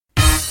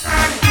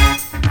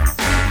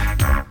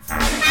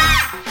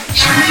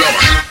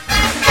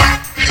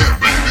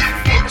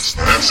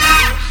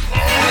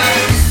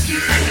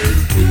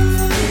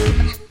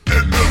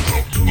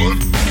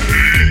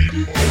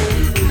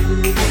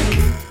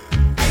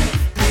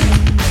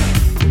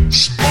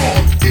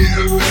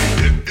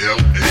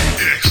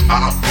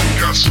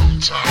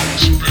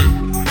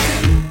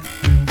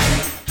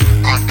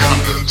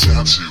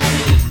Tattoo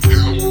of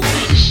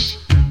Elvis.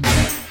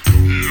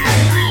 You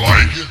don't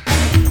like it?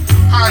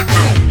 I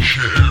don't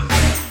care.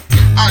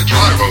 I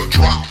drive a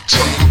drop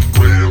top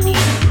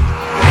Rambler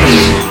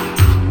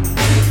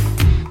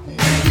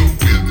with the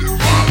wind in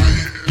my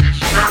head.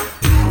 I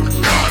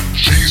got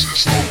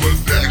Jesus on the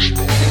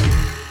dashboard,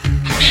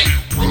 'cause she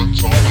runs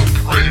on a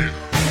prayer.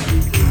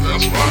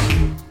 That's right.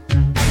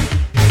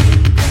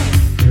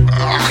 I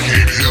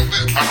can't help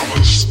it, I'm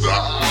a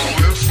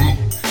styling fool.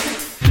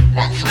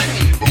 My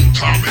freaky bow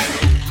tie made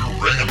a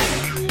grand on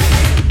you.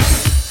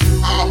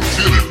 I'm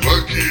feeling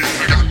lucky, I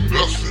got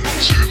nothing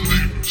to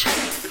lose.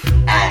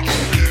 I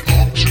hold it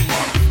on to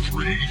my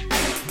 $3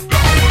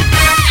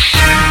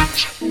 shoes.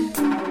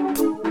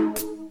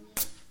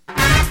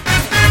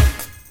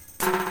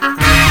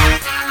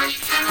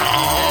 Oh,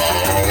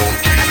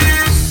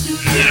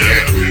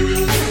 yeah, baby.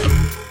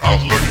 I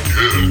was looking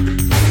good.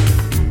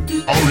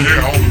 Oh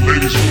yeah, all the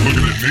ladies was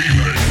looking at me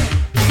like,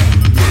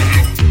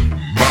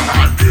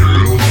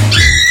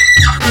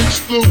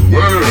 the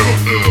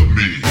world of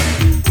me.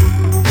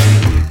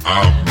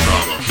 I'm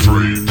not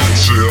afraid to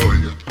tell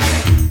you,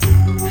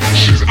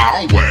 she's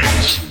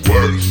always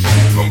worth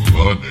the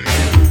money.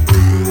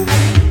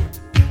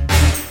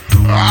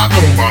 I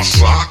know my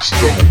socks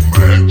don't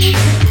match,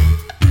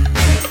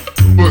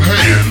 but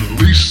hey, at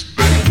least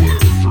they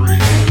were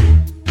free.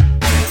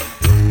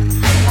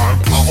 I'm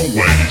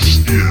always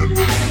in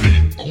the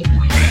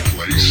only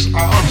place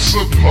I'm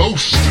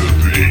supposed to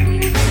be.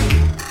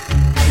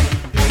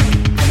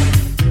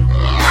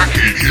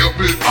 Can't help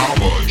it,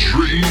 I'm a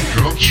dream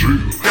come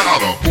true.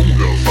 Got a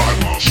bona fide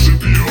my super